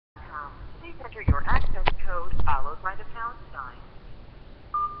enter your access code followed by the pound sign.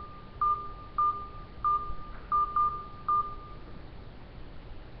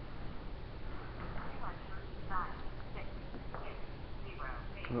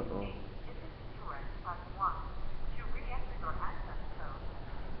 Uh-oh. If this is correct, press 1. To re-enter your access code.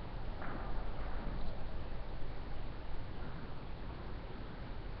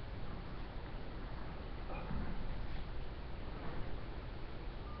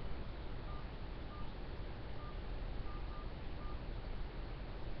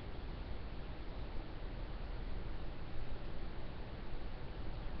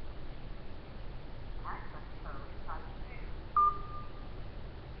 Access code type 2.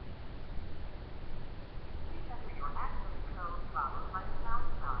 Please enter your access code followed by the pound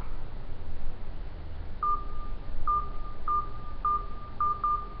sign.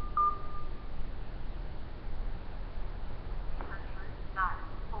 Country 9440888.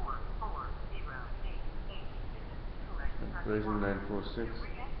 If this is correct, press Version 1. 946. To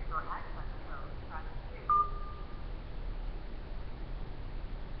re-enter your access code, press 2.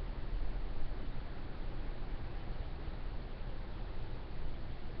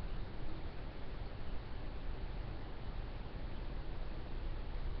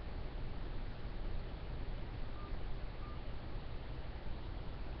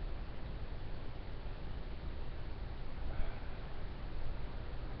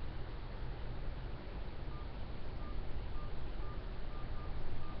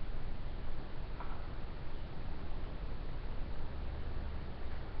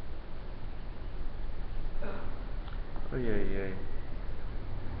 Oh, yeah.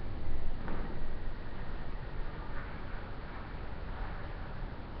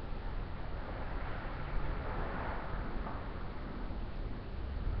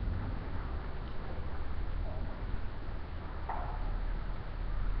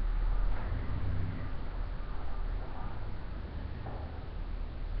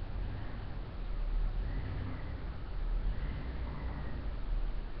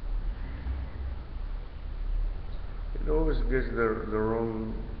 It always gets the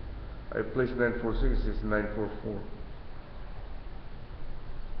wrong. I placed 946, it's 944.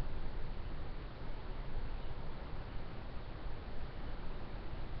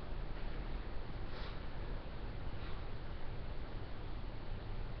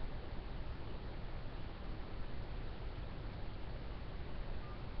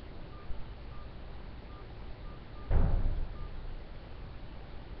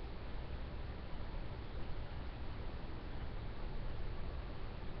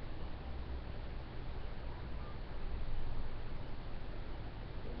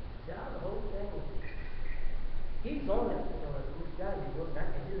 He's on it, this guy, he's going back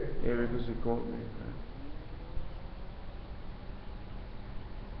to here. Yeah, because he called me.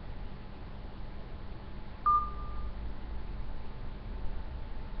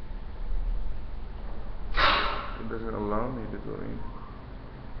 It doesn't allow me to go in.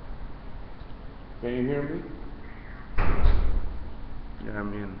 Can you hear me? Yeah,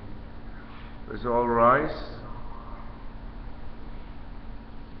 I'm in. Let's all rise.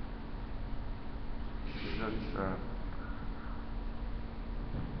 That's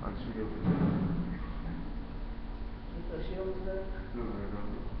unsuitable. Is the shield there? No, I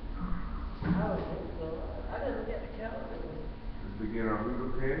don't. I don't think so. I didn't look at the calendar. Let's begin our Hoon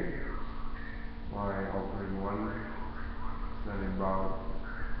Dok Hae by offering one standing bow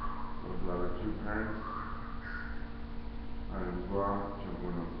to the beloved two parents. I'm Gua,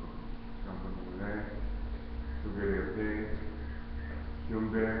 Champuno, Champuno, Zagery Oliver,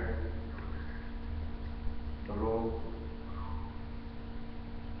 Hyundai, Hello,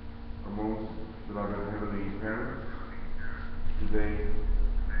 our most beloved Heavenly Parents. Today,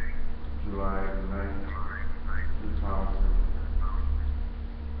 July 9th,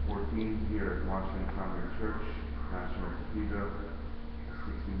 2014, here at Washington County Church, National Cathedral,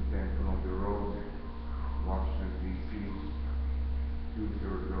 1610 Columbia Road, Washington, D.C.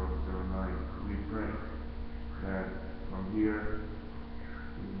 20009. We pray that from here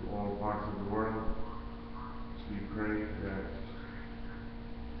to all parts of the world, we pray that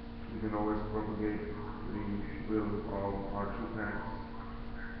we can always propagate the will of our true parents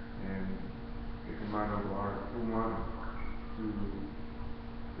and the command of our true mother to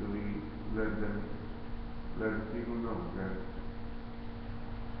really let the people know that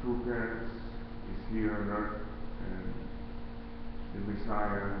true parents is here on earth and the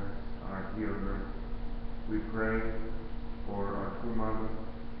Messiah are here on earth. We pray for our true mother.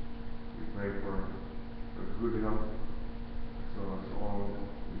 We pray for good health, so as all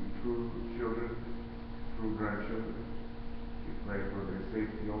the true children, true grandchildren. We pray for their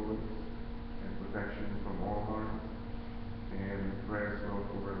safety always. protection from all harm. And we pray as well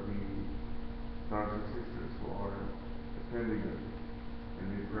for the brothers and sisters who are attending us.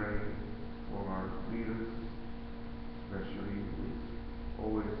 And we pray for our leaders, especially who's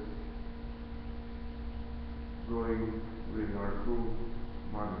always going with our true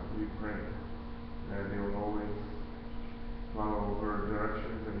mother. We pray that they will always follow her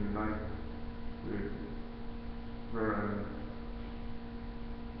directions and unite with her, and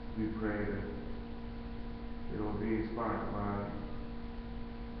we pray that they will be inspired by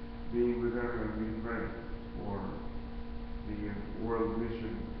being with her, and we pray for the World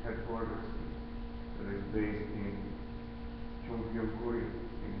Mission Headquarters that is based in Chongpyeong, Korea,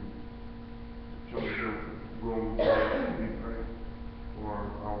 in Chongpyeong, Gong. We pray for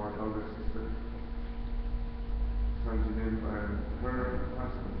our elder sister, Sanjinim, and her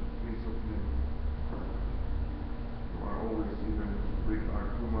husband, Kim Suk-nim, who are always even with our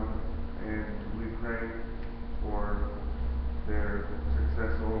Kuma, and we pray for their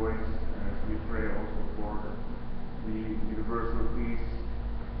success always, as we pray also for the Universal Peace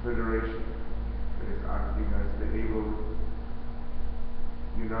Federation that is acting as the able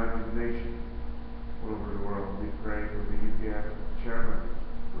United Nations all over the world. We pray for the UPF chairman,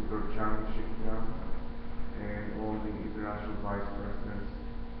 Dr. Chang Shik-yang, and all the international vice presidents,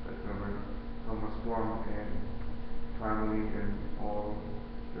 like Reverend Thomas Wong and family and all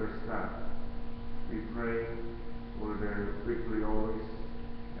their staff. We pray for their victory always,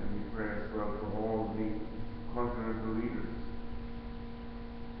 and we pray as well for all the continental leaders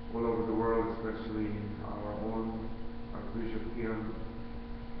all over the world, especially our own Archbishop Kim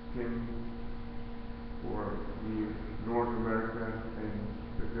for the North America and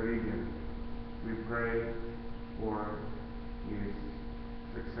the Caribbean. We pray for his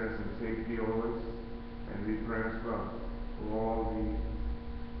success and safety always, and we pray as well for all the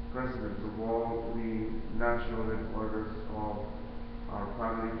presidents of all the national headquarters of our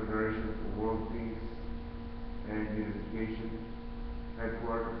family federation for world peace and unification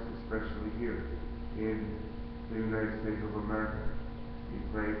headquarters, especially here in the United States of America. We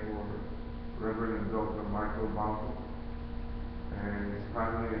pray for Reverend and Dr. Michael Malcolm and his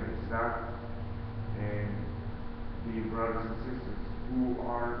family and his staff, and the brothers and sisters who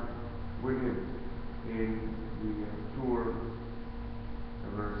are with him in the tour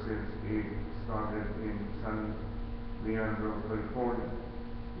ever since it started in San Leandro, California.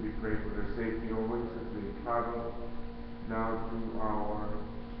 We pray for their safety always as they travel now to our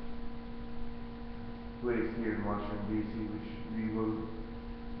place here in Washington, D.C., which we will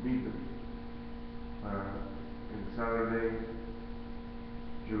meet them in Saturday,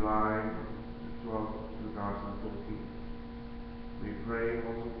 July 12, 2014. We pray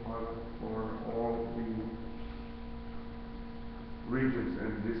also, Father, for all the regions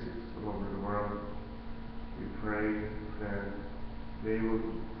and districts all over the world. We pray that they will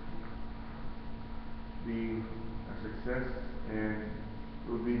be a success and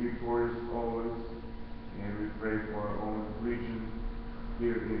will be victorious always. And we pray for our own region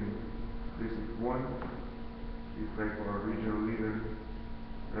here in District 1. We pray for our regional leader,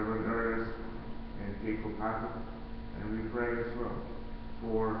 Reverend Ernest and Keiko Patrick. And we pray as well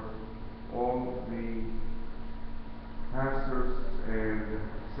for all the pastors and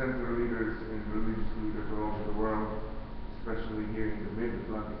center leaders and religious leaders all over the world, especially here in the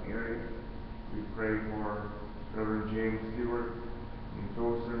Mid-Atlantic area. We pray for Reverend James Stewart in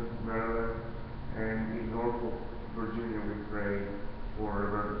Towson, Maryland, and in Norfolk, Virginia. We pray for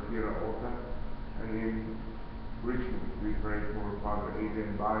Reverend Kira Ota, and in Richmond we pray for Father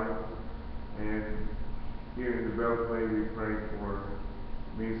Adrian Bayo, and here in the Beltway we pray for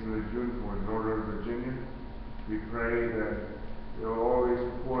Mason Lejeune for Northern Virginia. We pray that they'll always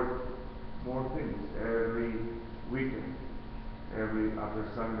support more things every weekend, after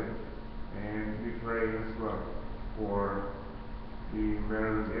Sunday. And we pray as well for the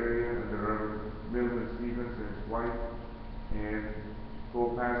Maryland area and the Reverend Milton Stevens and his wife, and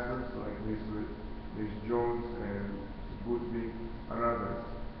co-pastors like Miss Jones and Boothby and others.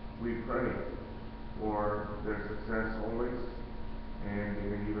 We pray for their success always, and they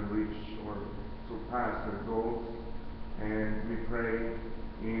may even reach or surpass their goals. And we pray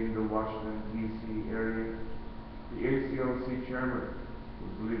in the Washington, D.C. area, the ACLC chairman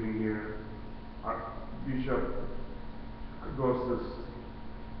who's living here, Bishop Augustus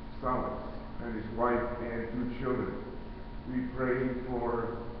Salas, and his wife and 2 children. We pray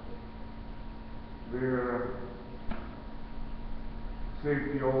for their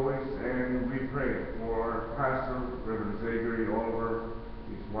safety always, and we pray for Pastor Rev. Zagery Oliver,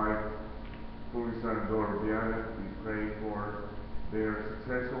 his wife, Kumisa and daughter Diana. We pray for their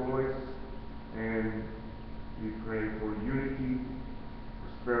success always, And we pray for unity,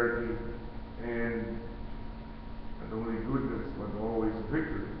 prosperity, and not only goodness, but always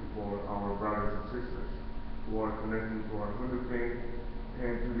victory for our brothers and sisters who are connected to our Hoon Dok Hae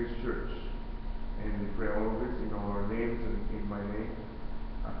and to this church. And we pray all of this in our names and in my name.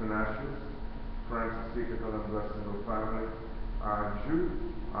 Athanasius, Francis C. Catalan, blessed and whole family. Aju.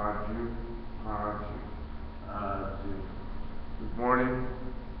 Good morning.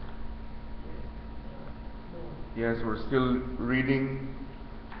 Yes, we're still reading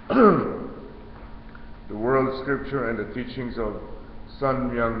the World Scripture and the teachings of Sun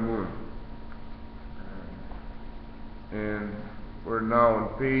Myung Moon. And we're now on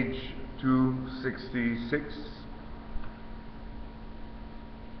page 266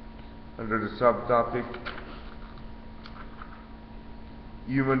 under the subtopic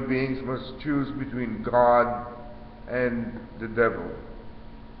Human beings must choose between God and the devil.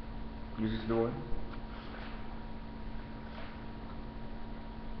 This is the one.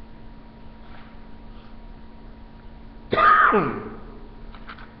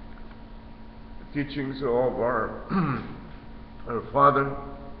 The teachings of our Father.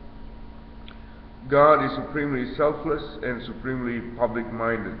 God is supremely selfless and supremely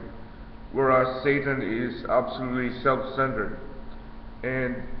public-minded, whereas Satan is absolutely self-centered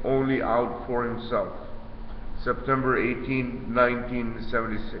and only out for himself. September 18,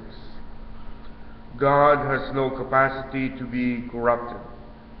 1976. God has no capacity to be corrupted.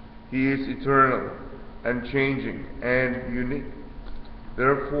 He is eternal, unchanging, and unique.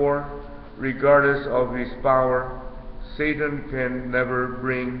 Therefore, regardless of his power, Satan can never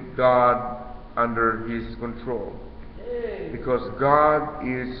bring God under his control. Because God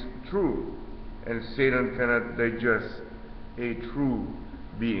is true, and Satan cannot digest a true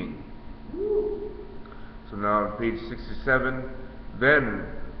being. So now on page 67, then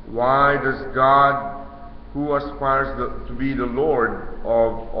why does God, who aspires to be the Lord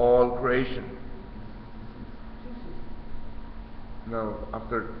of all creation? Now,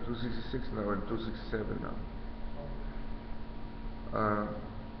 after 266, now we're in 267 now.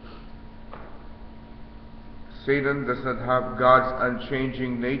 Satan does not have God's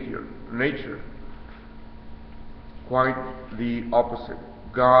unchanging nature. Quite the opposite.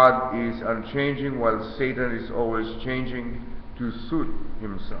 God is unchanging while Satan is always changing to suit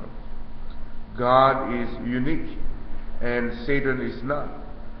himself. God is unique and Satan is not.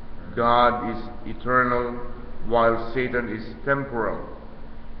 God is eternal while Satan is temporal.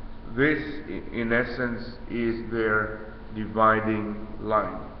 This, in essence, is their dividing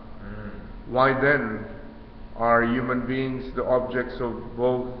line. Why then are human beings the objects of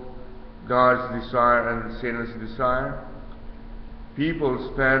both God's desire and Satan's desire?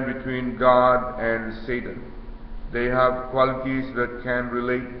 People stand between God and Satan. They have qualities that can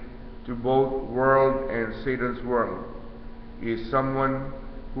relate to both world and Satan's world. Is someone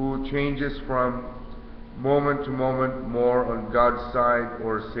who changes from moment to moment more on God's side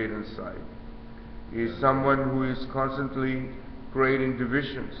or Satan's side? Is someone who is constantly creating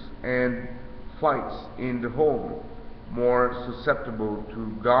divisions and fights in the home more susceptible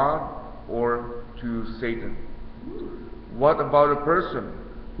to God or to Satan? What about a person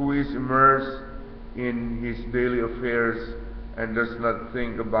who is immersed in his daily affairs and does not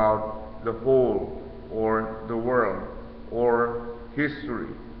think about the whole or the world or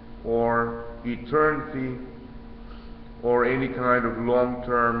history or eternity or any kind of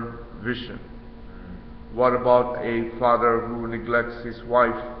long-term vision? What about a father who neglects his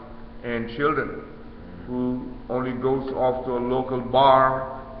wife and children, who only goes off to a local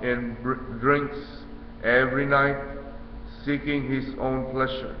bar and drinks every night, seeking his own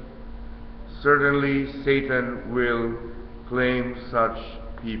pleasure? Certainly Satan will claim such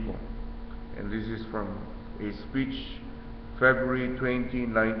people. And this is from a speech, February 20,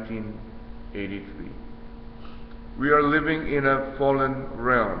 1983. We are living in a fallen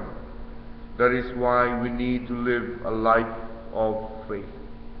realm. That is why we need to live a life of faith.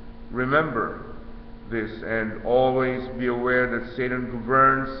 Remember this and always be aware that Satan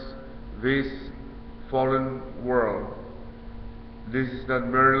governs this fallen world. This is not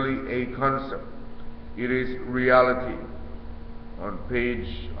merely a concept, it is reality. On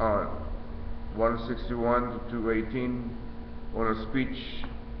page 161 to 218, on a speech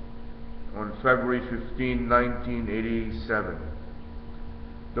on February 15, 1987.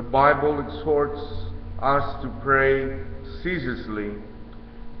 The Bible exhorts us to pray ceaselessly.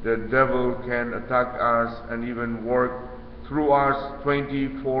 The devil can attack us and even work through us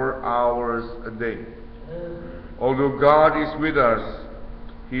 24 hours a day. Although God is with us,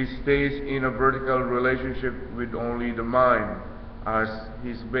 He stays in a vertical relationship with only the mind as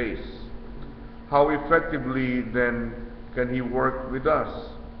His base. how effectively then can he work with us?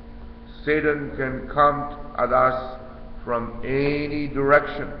 Satan can come at us from any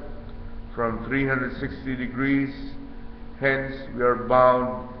direction, from 360 degrees, hence we are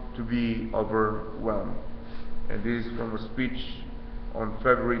bound to be overwhelmed. And this is from a speech on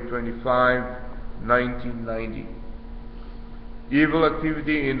February 25, 1990. Evil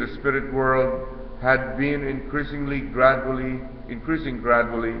activity in the spirit world had been increasing gradually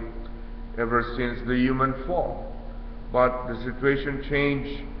ever since the human fall. But the situation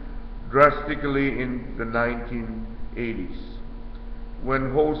changed drastically in the 1980s,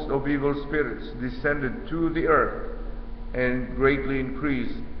 when hosts of evil spirits descended to the earth and greatly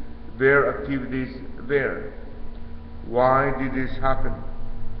increased their activities there. Why did this happen?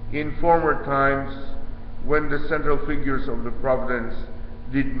 In former times, when the central figures of the providence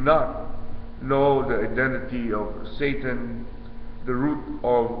did not know the identity of Satan, the root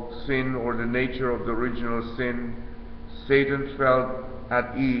of sin or the nature of the original sin, Satan felt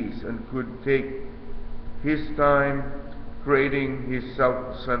at ease and could take his time creating his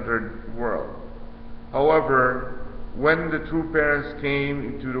self-centered world. However, when the true parents came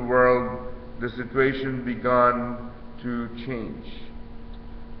into the world, the situation began to change.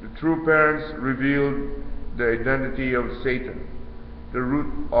 The true parents revealed the identity of Satan, the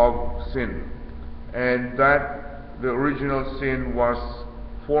root of sin, and that the original sin was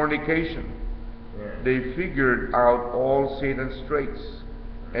fornication. They figured out all Satan's traits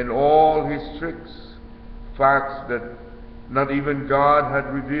and all his tricks, facts that not even God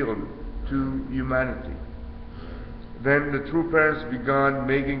had revealed to humanity. Then the true parents began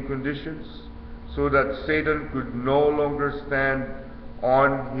making conditions so that Satan could no longer stand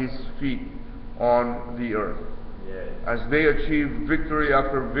on his feet on the earth. As they achieved victory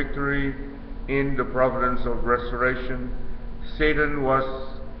after victory in the providence of restoration, Satan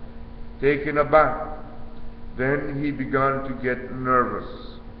was taken aback. Then he began to get nervous.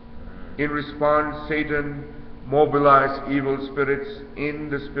 In response, Satan mobilized evil spirits in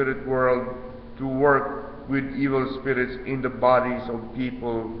the spirit world to work with evil spirits in the bodies of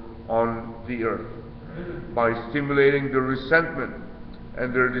people on the earth by stimulating the resentment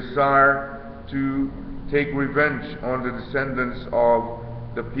and their desire to take revenge on the descendants of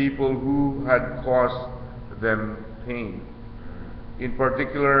the people who had caused them pain. In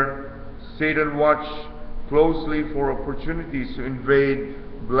particular, Satan watched closely for opportunities to invade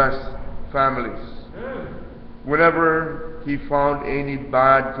blessed families. Whenever he found any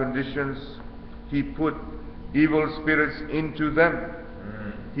bad conditions, he put evil spirits into them.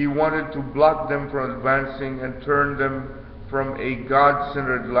 He wanted to block them from advancing and turn them from a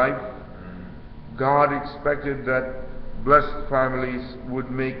God-centered life. God expected that blessed families would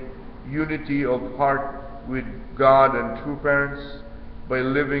make unity of heart with God and true parents by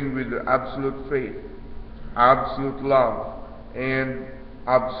living with absolute faith, absolute love, and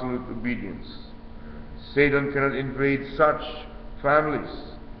absolute obedience. Satan cannot invade such families,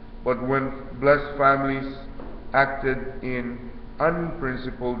 but when blessed families acted in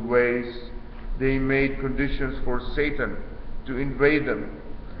unprincipled ways, they made conditions for Satan to invade them.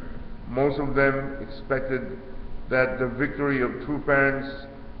 Most of them expected that the victory of true parents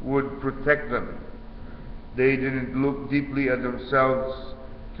would protect them. They didn't look deeply at themselves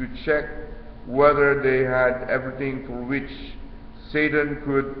to check whether they had everything for which Satan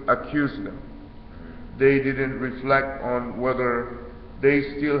could accuse them. They didn't reflect on whether they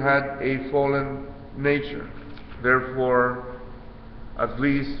still had a fallen nature. Therefore, at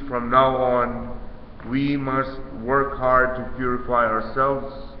least from now on, we must work hard to purify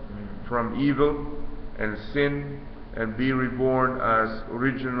ourselves from evil and sin and be reborn as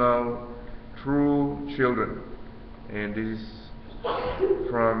original, true children. And this is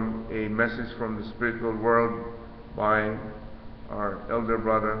from a message from the spiritual world by our elder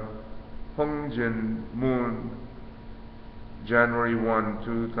brother Hong Jin Moon, January 1,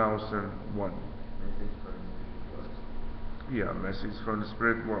 2001. Yeah, message from the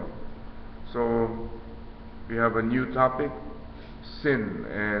spirit world. So we have a new topic, sin,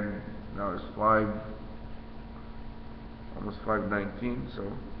 and now it's almost 5:19. So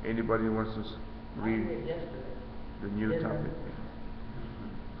anybody wants to read the new topic?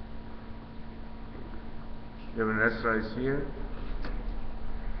 Reverend Ezra is here.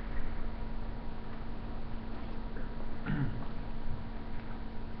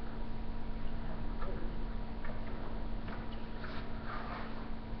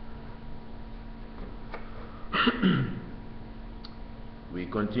 We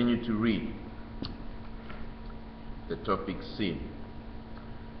continue to read the topic sin.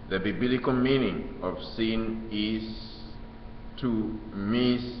 The biblical meaning of sin is to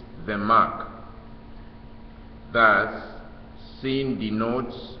miss the mark, Thus, sin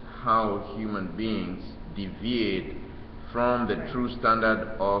denotes how human beings deviate from the true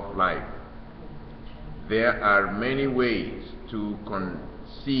standard of life. There are many ways to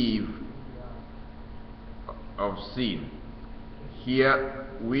conceive of sin. Here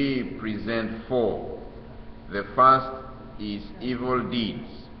we present four. The first is evil deeds,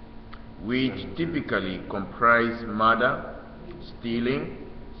 which typically comprise murder, stealing,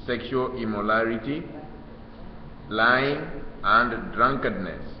 sexual immorality, lying, and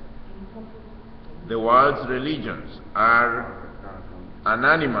drunkenness. The world's religions are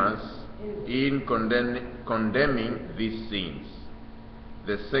unanimous in condemning these sins.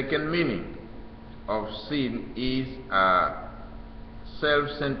 The second meaning of sin is a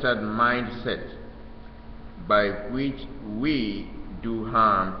self-centered mindset by which we do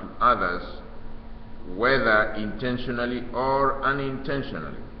harm to others, whether intentionally or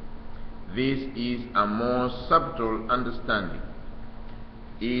unintentionally. This is a more subtle understanding.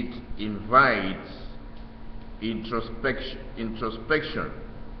 It invites introspection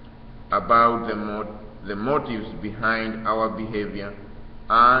about the motives behind our behavior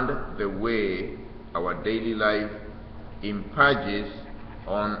and the way our daily life impinges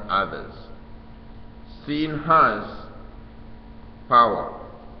on others. Sin has power.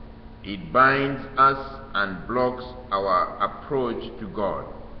 It binds us and blocks our approach to God.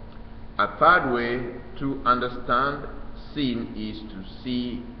 A third way to understand sin is to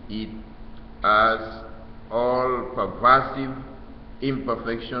see it as all pervasive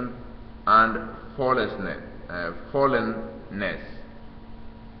imperfection and fallenness,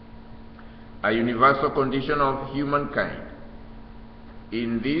 a universal condition of humankind.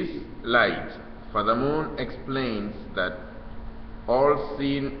 In this light, Father Moon explains that all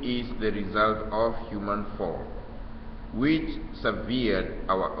sin is the result of human fall, which severed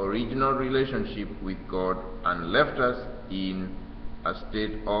our original relationship with God and left us in a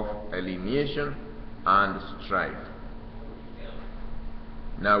state of alienation and strife.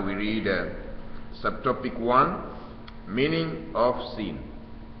 Now we read subtopic 1, meaning of sin.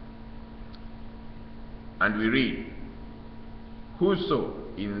 And we read, whoso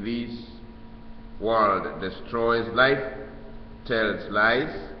in this world destroys life, tells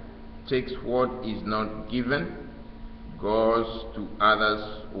lies, takes what is not given, goes to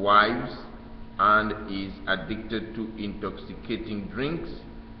others' wives, and is addicted to intoxicating drinks,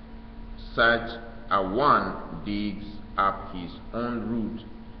 such a one digs up his own root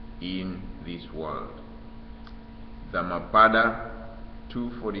in this world. Dhammapada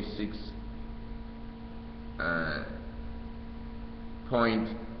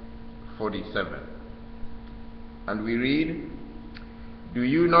 246.47. And we read, do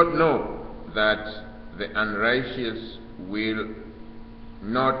you not know that the unrighteous will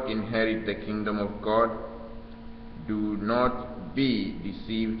not inherit the kingdom of God? Do not be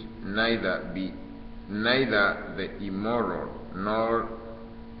deceived, neither the immoral, nor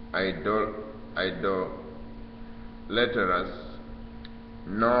idolatrous,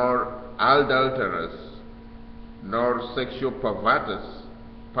 nor adulterers, nor sexual perverts,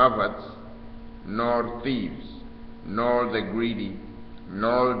 nor thieves, nor the greedy,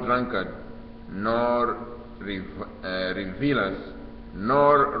 nor drunkard, nor revilers,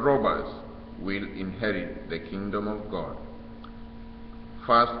 nor robbers will inherit the kingdom of God.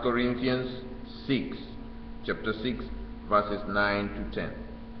 1 Corinthians 6, chapter 6, verses 9 to 10.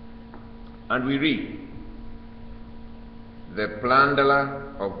 And we read, the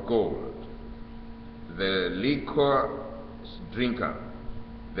plunderer of gold, the liquor drinker,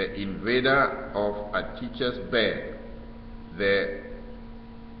 the invader of a teacher's bed, the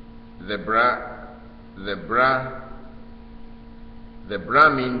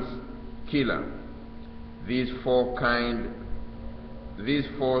Brahmin's killer, these four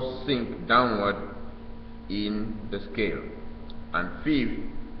sink downward in the scale, and fifth,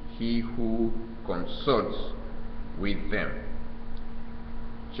 he who consorts with them.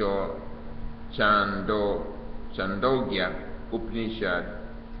 Chandogya Upanishad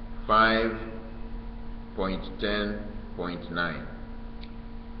 5.10.9.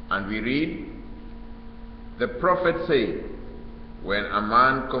 And we read, the prophet said, when a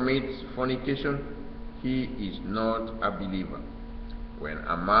man commits fornication, he is not a believer. When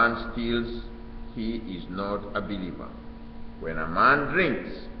a man steals, he is not a believer. When a man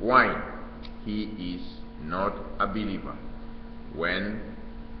drinks wine, he is not a believer. When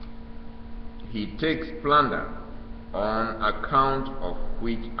he takes plunder, on account of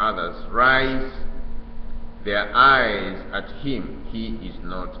which others rise their eyes at him, he is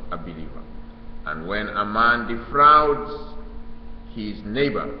not a believer. And when a man defrauds his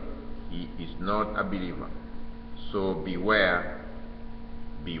neighbor, he is not a believer. So beware,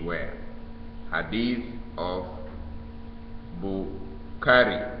 beware. Hadith of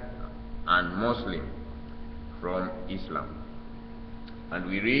Bukhari and Muslim from Islam. And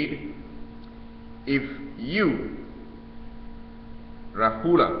we read, if you,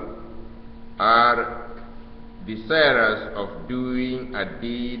 Rahula, are desirous of doing a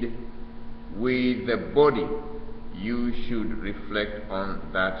deed with the body, you should reflect on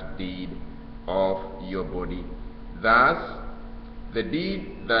that deed of your body. Thus, the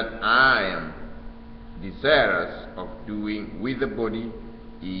deed that I am desirous of doing with the body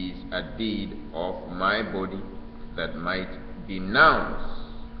is a deed of my body that might denounce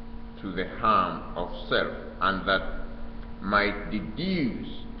to the harm of self, and that might deduce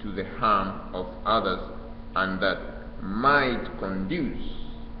to the harm of others, and that might conduce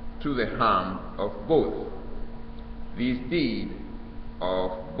to the harm of both. This deed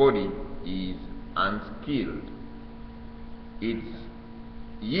of body is unskilled. Its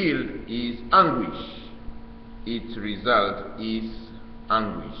yield is anguish. Its result is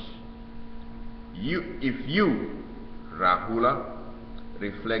anguish. If you, Rahula,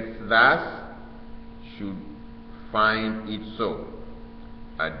 reflects thus, should find it so.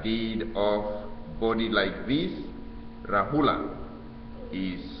 A deed of body like this, Rahula,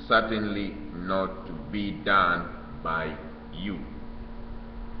 is certainly not to be done by you.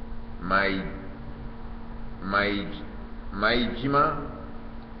 Majjhima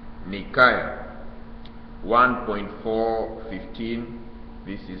Nikaya 1.415.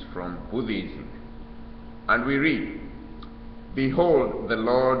 This is from Buddhism. And we read, behold, the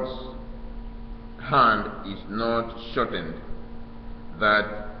Lord's hand is not shortened, that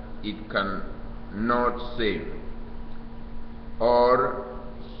it can not save, or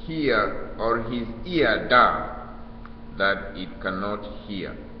his ear dull, that it cannot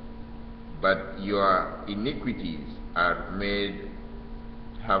hear. But your iniquities have made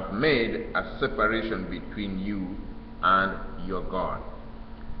a separation between you and your God,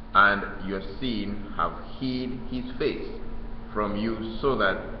 and your sin have hid his face from you, so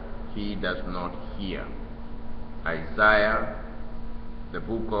that he does not hear. Isaiah, the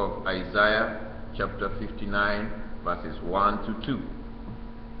book of Isaiah, chapter 59, verses 1 to 2.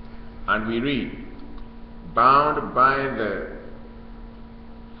 And we read, bound by the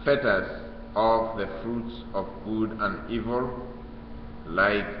fetters of the fruits of good and evil,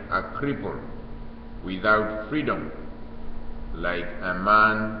 like a cripple without freedom, like a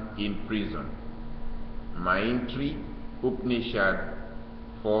man in prison. Maintri Upanishad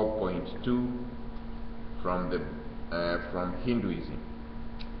 4.2 from Hinduism.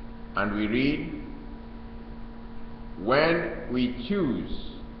 And we read, when we choose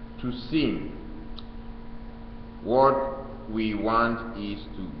to sin, what we want is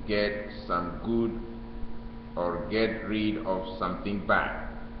to get some good or get rid of something bad.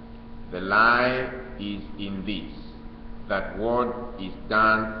 The lie is in this, that what is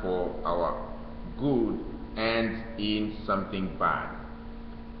done for our good ends in something bad,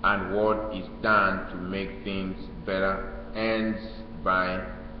 and what is done to make things better ends by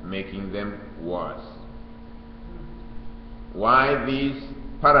making them worse. Why this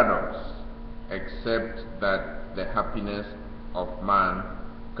paradox, except that the happiness of man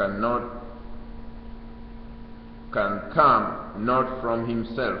can come not from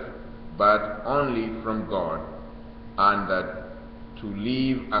himself, but only from God, and that to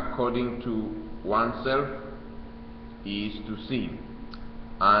live according to oneself is to sin,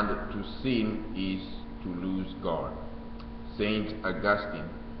 and to sin is to lose God. Saint Augustine,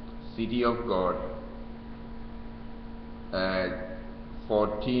 City of God,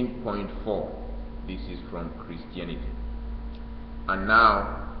 14.4. This is from Christianity. And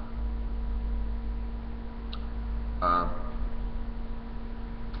now,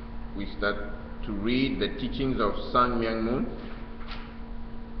 we start to read the teachings of Sun Myung Moon.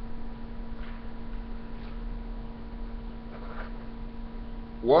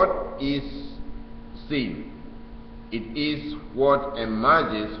 What is sin? It is what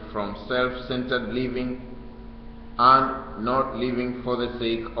emerges from self-centered living and not living for the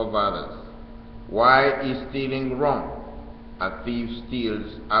sake of others. Why is stealing wrong? A thief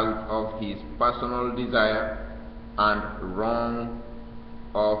steals out of his personal desire, and wrong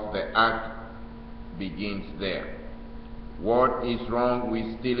of the act begins there. What is wrong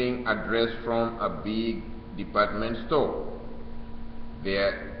with stealing a dress from a big department store?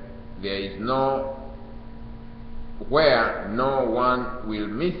 There is where no one will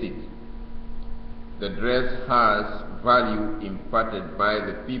miss it. The dress has value imparted by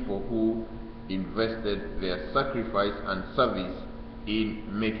the people who invested their sacrifice and service in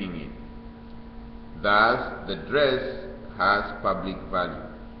making it. Thus, the dress has public value.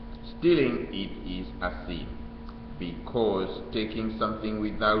 Stealing it is a sin, because taking something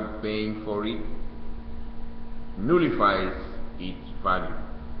without paying for it nullifies its value.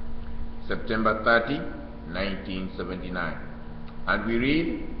 September 30, 1979. And we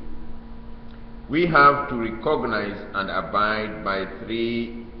read, "We have to recognize and abide by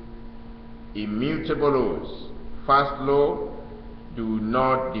three immutable laws. First law, do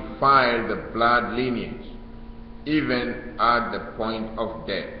not defile the blood lineage, even at the point of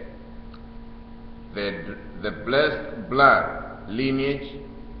death. The blessed blood lineage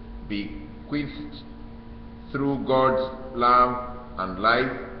bequeathed through God's love and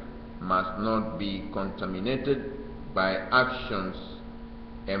life must not be contaminated by actions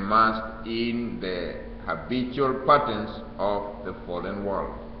immersed in the habitual patterns of the fallen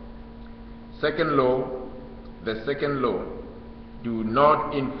world. The second law, do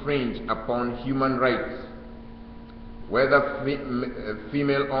not infringe upon human rights, whether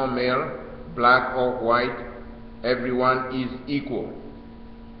female or male, black or white, everyone is equal.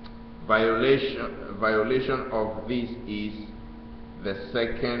 Violation of this is the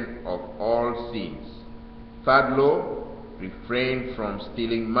second of all sins. Third law, refrain from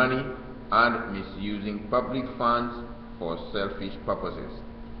stealing money and misusing public funds for selfish purposes.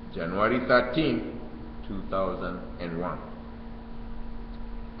 January 13, 2001.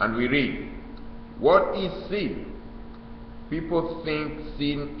 And we read, what is sin? People think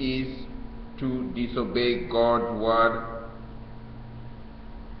sin is to disobey God's word,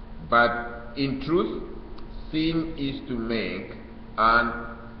 but in truth, sin is to make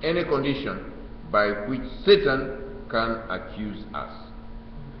any condition by which Satan can accuse us.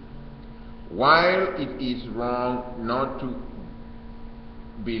 While it is wrong not to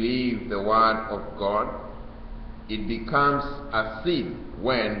believe the word of God, it becomes a sin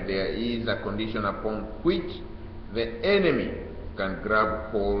when there is a condition upon which the enemy can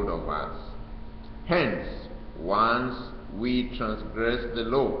grab hold of us. Hence, once we transgress the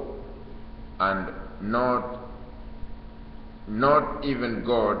law, and not even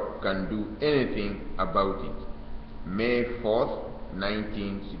God can do anything about it. May 4th,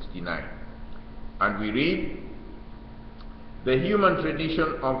 1969. And we read, the human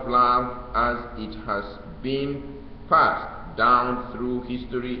tradition of love as it has been passed down through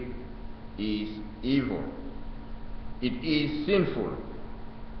history is evil. It is sinful,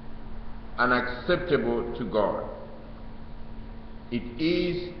 unacceptable to God. It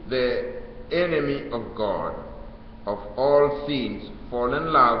is the enemy of God. Of all sins,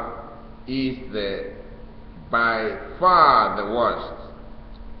 fallen love is by far the worst.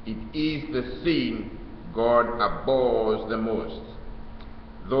 It is the sin God abhors the most.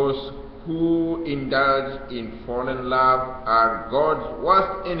 Those who indulge in fallen love are God's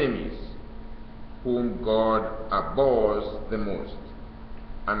worst enemies, whom God abhors the most.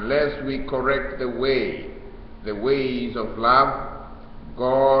 Unless we correct the ways of love,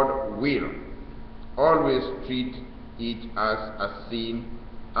 God will always treat it as a sin,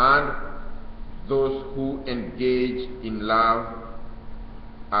 and those who engage in love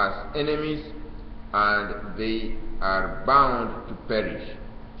as enemies, and they are bound to perish.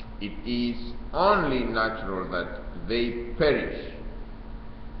 It is only natural that they perish.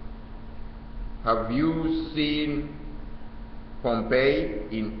 Have you seen Pompeii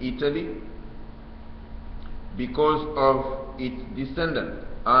in Italy? Because of its descendant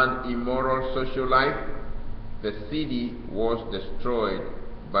and immoral social life, the city was destroyed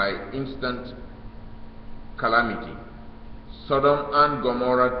by instant calamity. Sodom and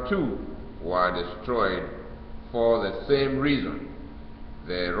Gomorrah too were destroyed for the same reason.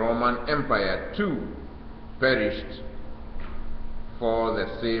 The Roman Empire too perished for the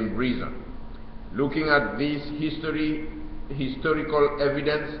same reason. Looking at this historical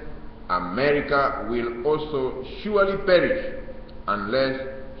evidence, America will also surely perish unless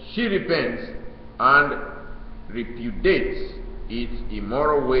she repents and repudiates its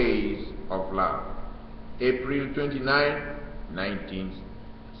immoral ways of love. April 29,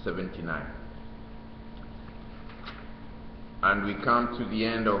 1979. And we come to the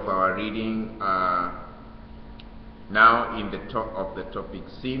end of our reading now in the top of the topic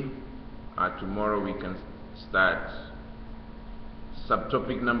sin. Tomorrow we can start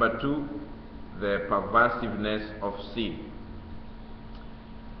subtopic number 2, the perversiveness of sin.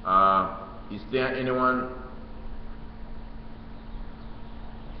 Is there anyone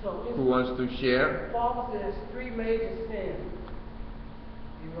who wants to share? Paul says 3 major sins.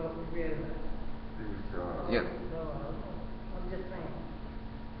 You wrote read that. Yeah. No, I'm just saying.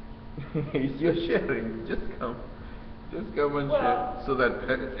 It's your sharing. Just come and share so that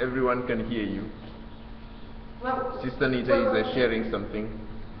everyone can hear you. Well, Sister Nita is sharing something.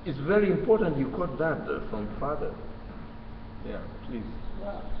 It's very important you caught that from Father. Yeah, please.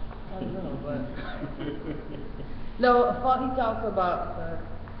 well, I don't know, but no, he talks about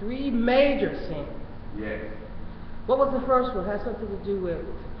three major sins. Yes. What was the first one? It has something to do with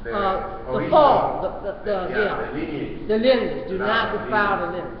the original- fall, the lineage. the lineage. Do not The defile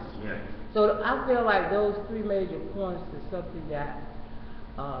the lineage. lineage. Yes. So I feel like those three major points is something that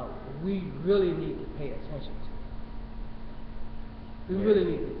we really need to pay attention to. We Yes. really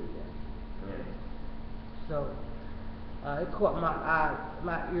need to do that. Yes. So it caught my eye,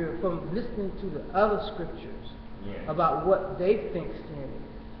 my ear from listening to the other scriptures Yes. about what they think sin is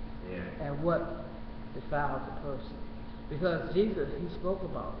Yes. and what defiles a person. Because Jesus, he spoke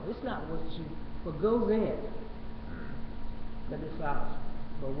about it's not what goes in that defiles you,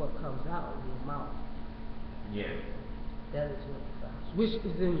 but what comes out of your mouth. Yes. That is what defiles you, which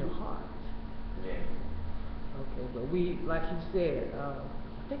is in your heart. Yes. Okay, but we, like he said, I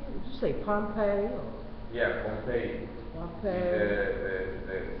think, did you say Pompeii or Yeah, Pompeii.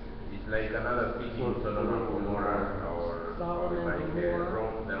 It's like another city, Sodom and Gomorrah, or Solomon like and the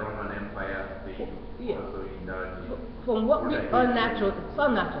Gomorrah. Roman Empire. They Yeah. also indulge in. From what we Like unnatural, it's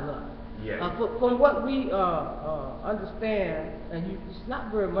unnatural love. Yeah. From what we understand, and it's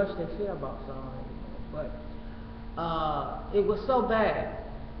not very much they say about Solomon anymore, but it was so bad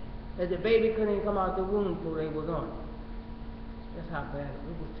that the baby couldn't even come out the womb before they were gone. That's how bad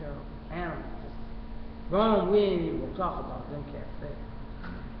it was. Terrible. Animals. Rome, we ain't even gonna talk about them cats there.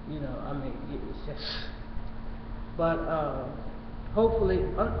 You know, I mean, it's just. But hopefully,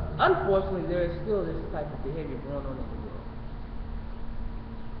 unfortunately, there is still this type of behavior going on in the world.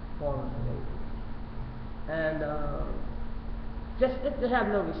 Fallen behavior. And just to have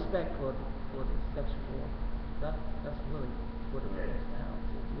no respect for the sexual organ. That's really what it is now.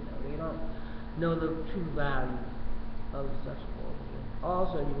 You know, they don't know the true value of the sexual organ.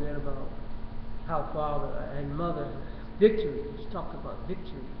 Also, you read about how father and mother victory. He's talking about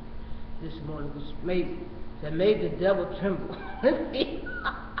victory this morning, which made the devil tremble. That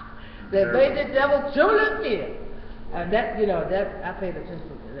made the devil tremble in fear. And that, you know, that I paid attention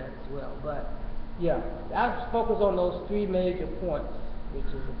to that as well. But yeah, I focus on those three major points, which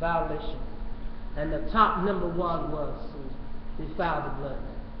is a violation. And the top number one was to defile the blood.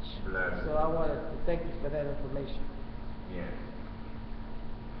 So I wanted to thank you for that information. Yes.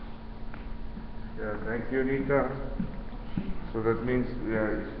 Yeah, thank you, Nita. So that means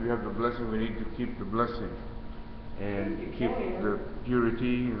if we have the blessing, we need to keep the blessing and keep the purity,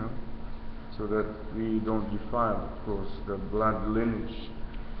 you know, so that we don't defile, of course, the blood lineage.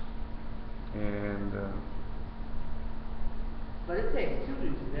 And But it takes two to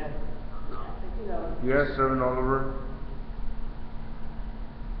do that. You know. yes, Reverend Oliver.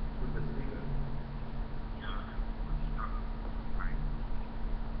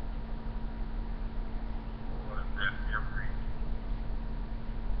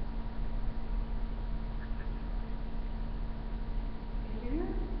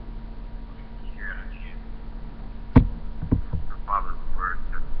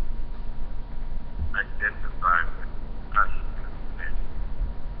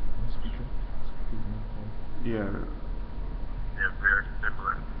 Yeah. They're very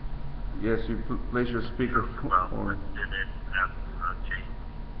similar. Yes, you place your speaker on.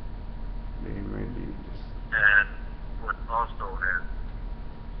 Amen. And what also has,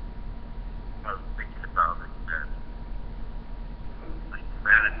 I was thinking about it, that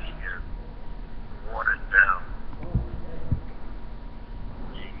humanity is watered down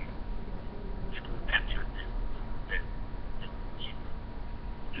the true attributes that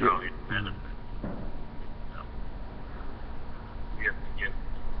it manifests. We have to get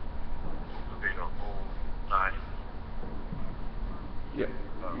a whole life. Yeah.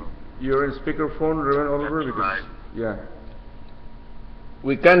 You're in speakerphone, Reverend Oliver, because yeah.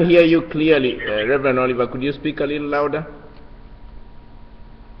 We can't hear you clearly, Reverend Oliver. Could you speak a little louder?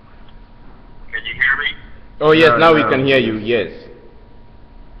 Can you hear me? Oh yes, now we can hear you. Yes.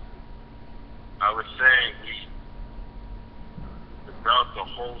 I was saying we developed a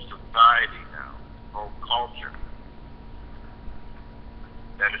whole society now, whole culture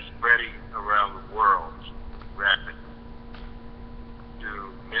that is spreading around the world rapidly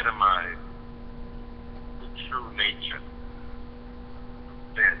to minimize the true nature of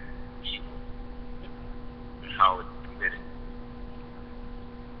sin, evil, and how it's committed.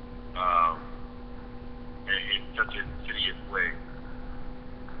 In such a insidious way.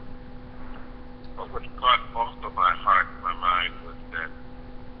 But what caught also my heart, my mind, was that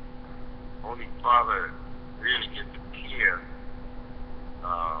only Father really gets to hear a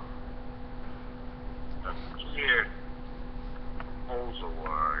clear proposal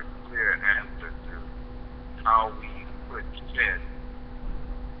or a clear answer to how we put sin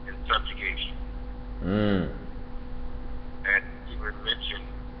in subjugation. And even mentioned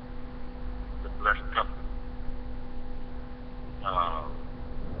the blessed couple.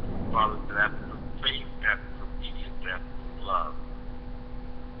 Father said, after faith, after obedience, after love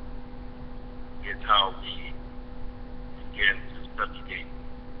is how we begin to subjugate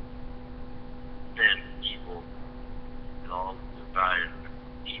sin, evil, and all the desires that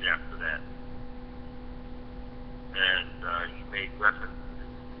lead after that. And he made reference to the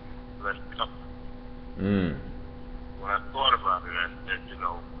blessed couple. When I thought about it, I said,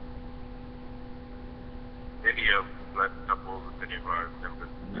 many of the blessed couples, many of our members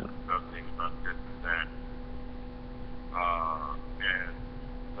discuss things about this and that.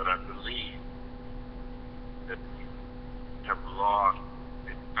 But I believe that we have lost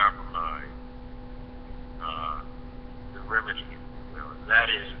and compromised the remedy, and that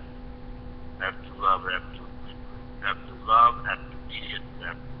is after love, after love, after obedience,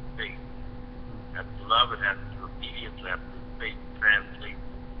 after faith. After love and after obedience, after faith translates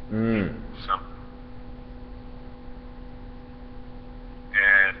something.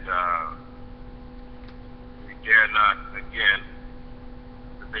 And we dare not, again,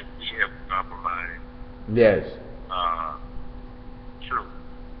 to think we have compromised. Yes. Truth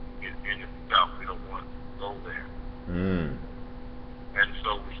in itself. We don't want to go there. And so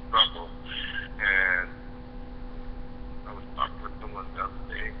we struggle. And I was talking with someone the other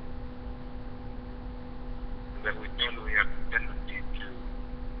day, and that we have the tendency to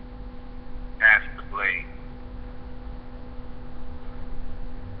pass the blame.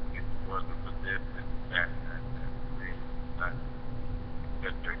 It wasn't for this, it's that,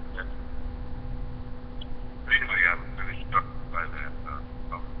 etc. But anyway, I was really struck by that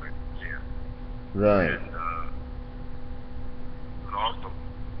conversation. Right. And but also,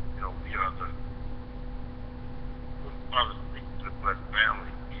 we are when Father speaks to the blessed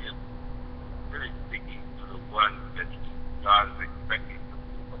family, he is really speaking to the one that God is expecting to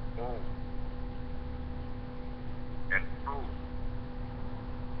uphold and prove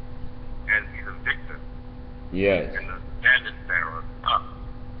and be the victor. Yes. And the standard bearer up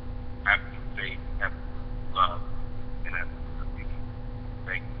after faith, after love, and after obedience.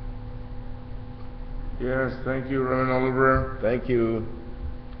 Thank you. Yes, thank you, Reverend Oliver. Thank you.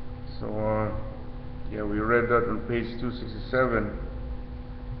 So, we read that on page 267,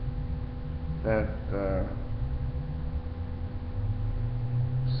 that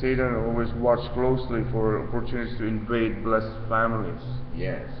Satan always watched closely for opportunities to invade blessed families.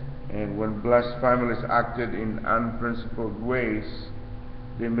 Yes. And when blessed families acted in unprincipled ways,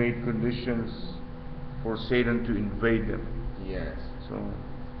 they made conditions for Satan to invade them. Yes. So,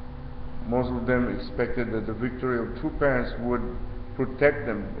 most of them expected that the victory of true parents would protect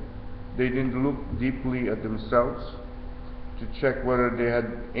them. They didn't look deeply at themselves to check whether they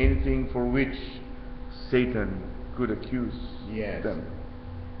had anything for which Satan could accuse them.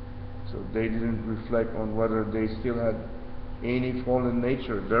 So they didn't reflect on whether they still had any fallen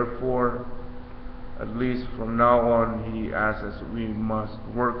nature. Therefore, at least from now on, he asks us, we must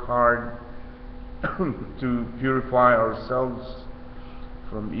work hard to purify ourselves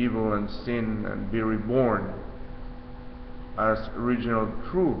from evil and sin and be reborn as original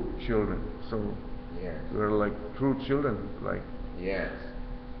true children. So we're like true children, like and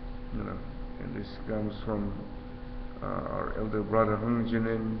this comes from our elder brother Hung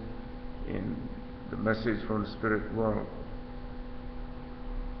Jinin in the message from the spirit world.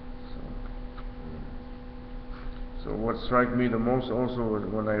 So what struck me the most also was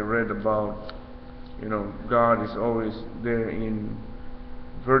when I read about, God is always there in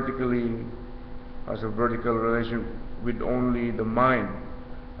vertically, as a vertical relation with only the mind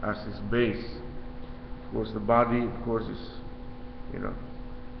as his base. Of course, the body, of course, is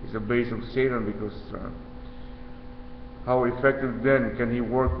the base of Satan, because how effective then can he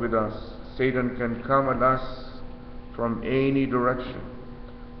work with us? Satan can come at us from any direction,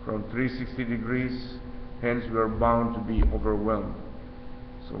 from 360 degrees, hence we are bound to be overwhelmed.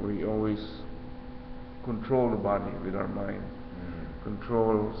 So we always control the body with our mind.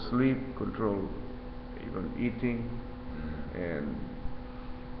 Control sleep, control even eating, and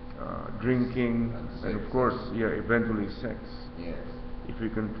drinking, and of course, eventually sex. Yes. If we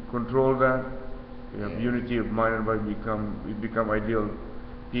can control that, we have unity of mind, and we become ideal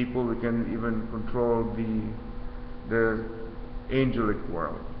people. We can even control the angelic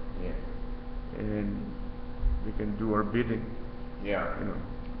world. Yes. And we can do our bidding. Yeah.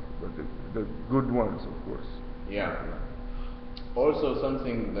 But the good ones, of course. Yeah. Also,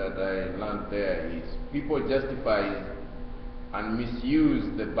 something that I learned there is people justify and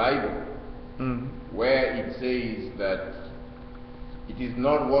misuse the Bible, where it says that it is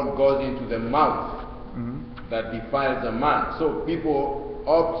not what goes into the mouth that defiles a man. So people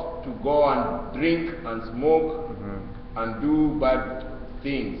opt to go and drink and smoke and do bad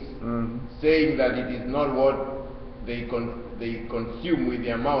things, saying that it is not what they consume with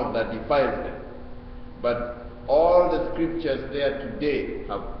their mouth that defiles them. But all the scriptures there today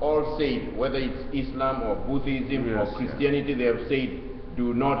have all said, whether it's Islam or Buddhism or Christianity, they have said,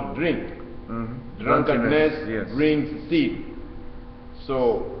 do not drink. Drunkenness brings sin.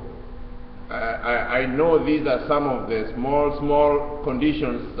 So I know these are some of the small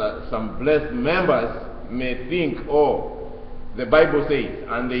conditions that some blessed members may think, oh, the Bible says,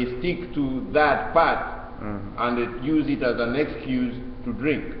 and they stick to that part and they use it as an excuse to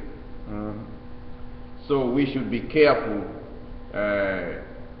drink. So we should be careful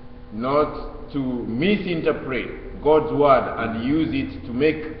not to misinterpret God's word and use it to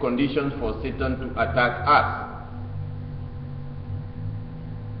make conditions for Satan to attack us.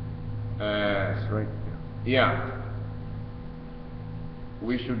 That's right. Yeah.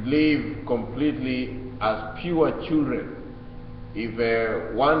 We should live completely as pure children. If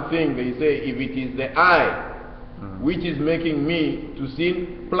one thing they say, if it is the eye which is making me to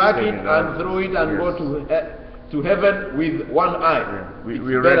sin, pluck it and throw it and go to heaven with one eye. We it's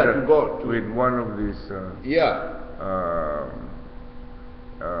read better that to go with one of these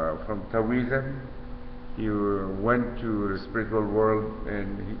from Taoism. He went to the spiritual world,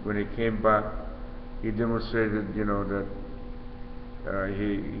 and when he came back, he demonstrated, that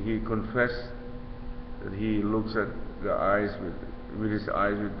he confessed that he looks at the eyes with his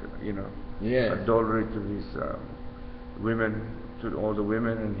eyes with adultery to his women, to all the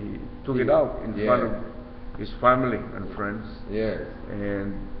women, and he took it out in front of his family and friends. Yes.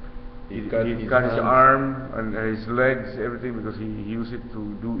 And he cut his arm and his legs, everything, because he used it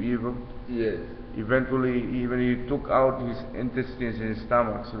to do evil. Yes. Eventually, even he took out his intestines in his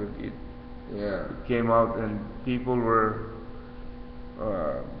stomach so that it came out, and people were,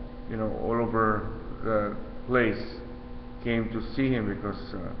 all over the place came to see him,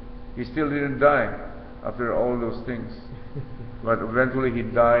 because he still didn't die after all those things. But eventually he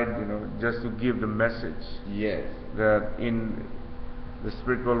died, just to give the message that in the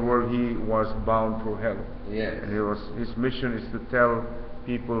spiritual world he was bound for hell. Yes. And his mission is to tell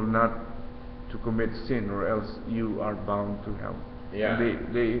people not to commit sin, or else you are bound to hell. Yeah.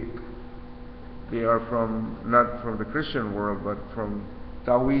 And they are not from the Christian world, but from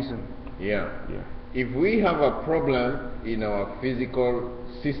Taoism. Yeah. If we have a problem in our physical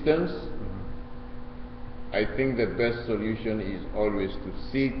systems, I think the best solution is always to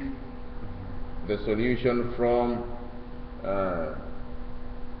seek the solution from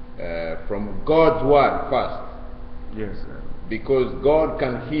God's word first. Yes. Because God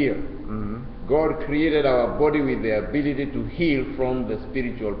can heal. God created our body with the ability to heal from the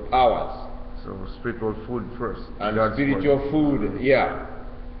spiritual powers. So spiritual food first. And God's spiritual word. food,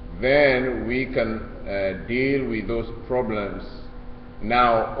 then we can deal with those problems.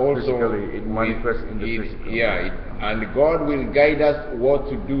 Now also physically, it manifests in the physical. And God will guide us what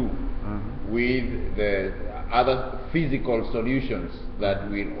to do with the other physical solutions that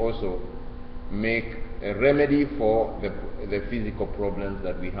will also make a remedy for the physical problems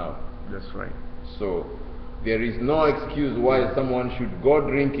that we have. That's right. So there is no excuse why someone should go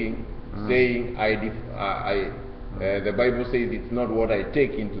drinking, saying, the Bible says it's not what I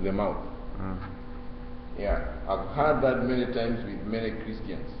take into the mouth. Yeah, I've heard that many times with many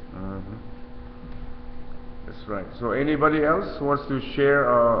Christians. That's right. So anybody else wants to share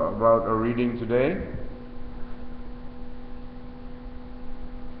about a reading today?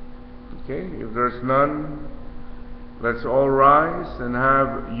 Okay, if there's none, let's all rise and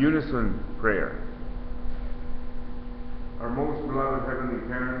have unison prayer. Our most beloved Heavenly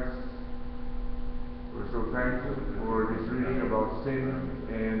Parents, we're so thankful for this reading about sin,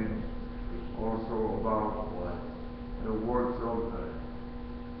 and also about the works of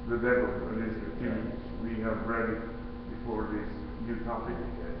the devil and his activities. We have read it before this new topic.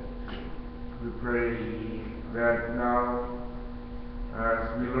 We pray that now,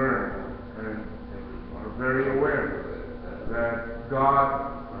 as we learn and are very aware that God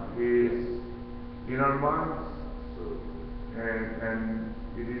is in our minds, and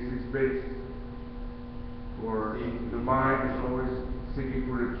it is His base. For the mind is always seeking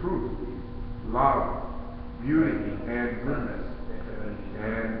for the truth, love, beauty, and goodness.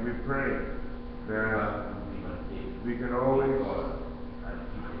 And we pray that we can always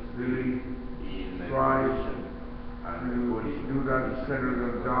really strive to do that centered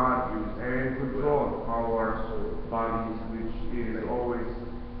on God and control our bodies, which is always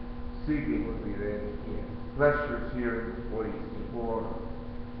seeking pleasures here for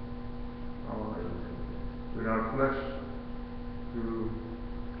with our flesh to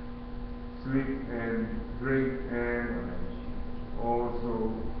sleep and drink and also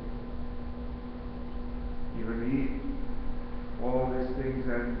even eat all these things,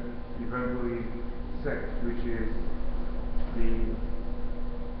 and eventually sex, which is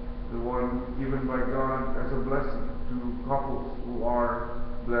the one given by God as a blessing to couples who are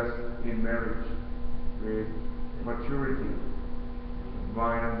blessed in marriage with maturity,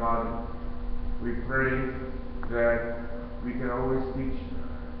 mind and body. We pray that we can always teach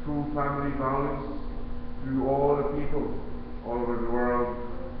true family values to all the people all over the world,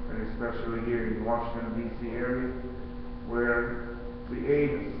 and especially here in Washington, D.C. area, where the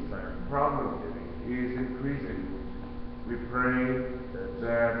AIDS problem is increasing. We pray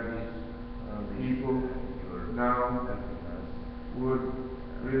that people now would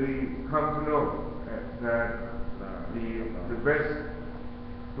really come to know that the best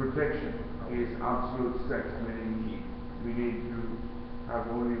protection is absolute sex, meaning we need to have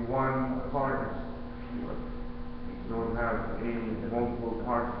only one partner, don't have any multiple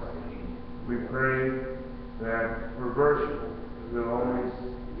partners. We pray that perversion will always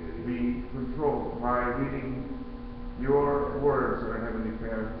be controlled by reading your words, our Heavenly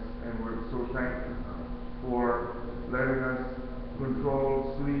Parents, and we're so thankful for letting us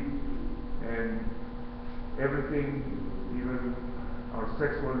control sleep and everything, even our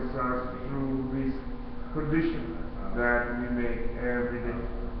sexual desires, through this condition that we make every day.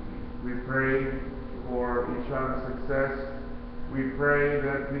 We pray for each other's success. We pray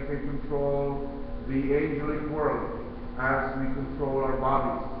that we can control the angelic world as we control our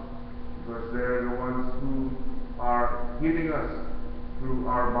bodies, because they're the ones who are hitting us through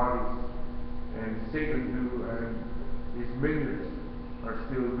our bodies, and Satan too, and his minions are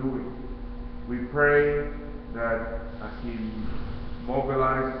still doing. We pray that as he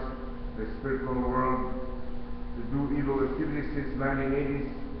mobilized the spiritual world to do evil activities since 1980s,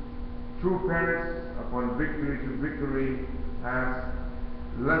 true parents, upon victory to victory, has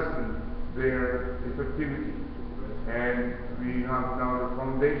lessened their effectivity. And we have now the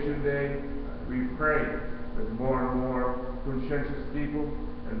Foundation Day. We pray that more and more conscientious people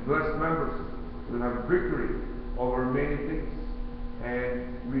and blessed members will have victory over many things.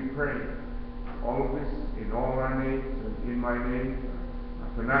 And we pray all of this in all our names and in my name.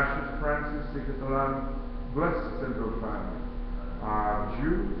 Fancis C. Catalan, bless the Central family.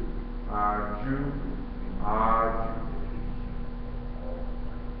 Jew, Jew, Jew.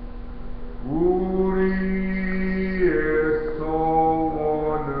 Uri es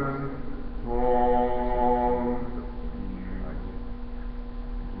sonen von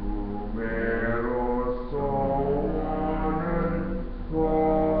Numero sonen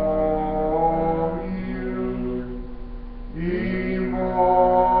von Imosum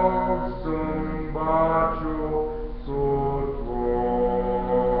bacio soton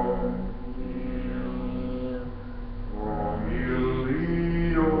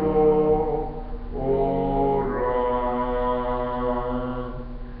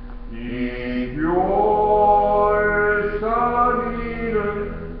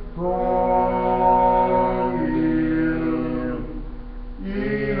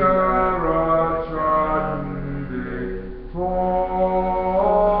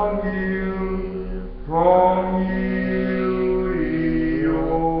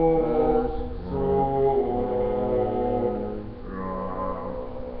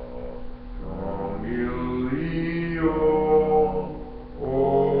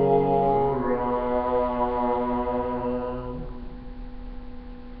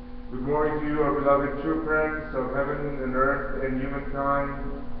from true friends of heaven and earth and humankind.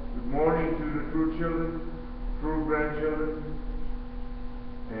 Good morning to the true children, true grandchildren,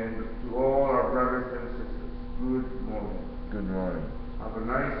 and to all our brothers and sisters. Good morning. Good morning. Have a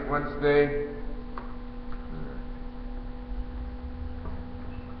nice Wednesday.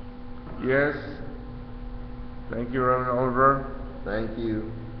 Yes. Thank you, Reverend Oliver. Thank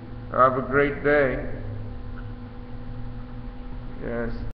you. Have a great day. Yes.